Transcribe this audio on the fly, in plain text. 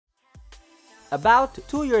About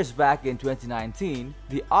 2 years back in 2019,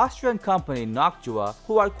 the Austrian company Noctua,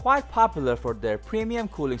 who are quite popular for their premium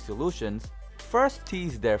cooling solutions, first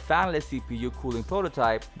teased their fanless CPU cooling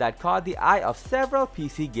prototype that caught the eye of several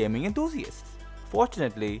PC gaming enthusiasts.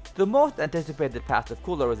 Fortunately, the most anticipated passive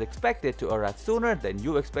cooler was expected to arrive sooner than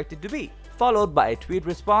you expected to be, followed by a tweet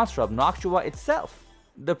response from Noctua itself.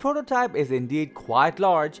 The prototype is indeed quite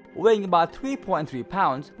large, weighing about 3.3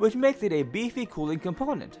 pounds, which makes it a beefy cooling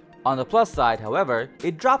component. On the plus side, however,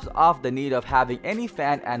 it drops off the need of having any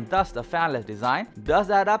fan, and thus the fanless design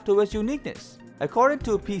does add up to its uniqueness. According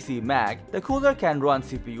to PC Mag, the cooler can run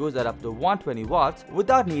CPUs at up to 120 watts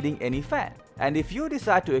without needing any fan. And if you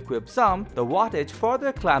decide to equip some, the wattage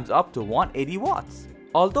further climbs up to 180 watts.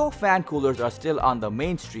 Although fan coolers are still on the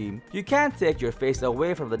mainstream, you can't take your face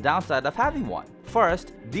away from the downside of having one.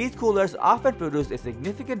 First, these coolers often produce a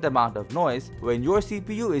significant amount of noise when your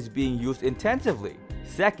CPU is being used intensively.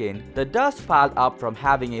 Second, the dust piled up from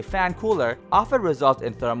having a fan cooler often results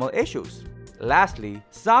in thermal issues. Lastly,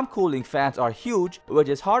 some cooling fans are huge, which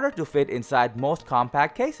is harder to fit inside most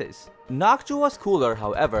compact cases. Noctua's cooler,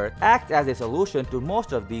 however, acts as a solution to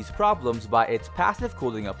most of these problems by its passive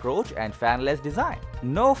cooling approach and fanless design.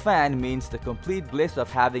 No fan means the complete bliss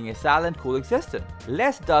of having a silent cooling system.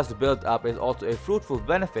 Less dust built up is also a fruitful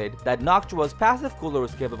benefit that Noctua's passive cooler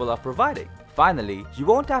is capable of providing. Finally, you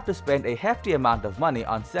won't have to spend a hefty amount of money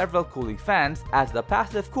on several cooling fans, as the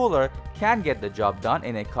passive cooler can get the job done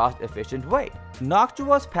in a cost-efficient way.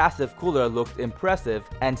 Noctua's passive cooler looks impressive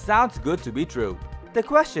and sounds good to be true. The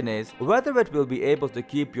question is whether it will be able to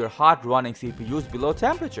keep your hot running CPUs below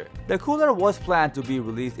temperature. The cooler was planned to be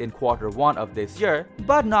released in Q1 of this year,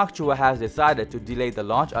 but Noctua has decided to delay the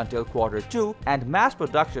launch until Q2, and mass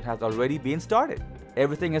production has already been started.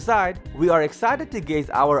 Everything aside, we are excited to gaze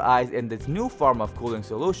our eyes in this new form of cooling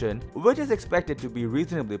solution, which is expected to be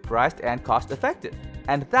reasonably priced and cost-effective.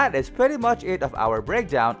 And that is pretty much it of our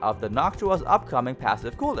breakdown of the Noctua's upcoming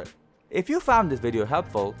passive cooler. If you found this video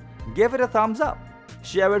helpful, give it a thumbs up,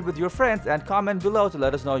 share it with your friends, and comment below to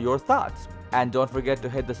let us know your thoughts. And don't forget to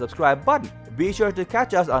hit the subscribe button. Be sure to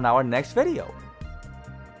catch us on our next video.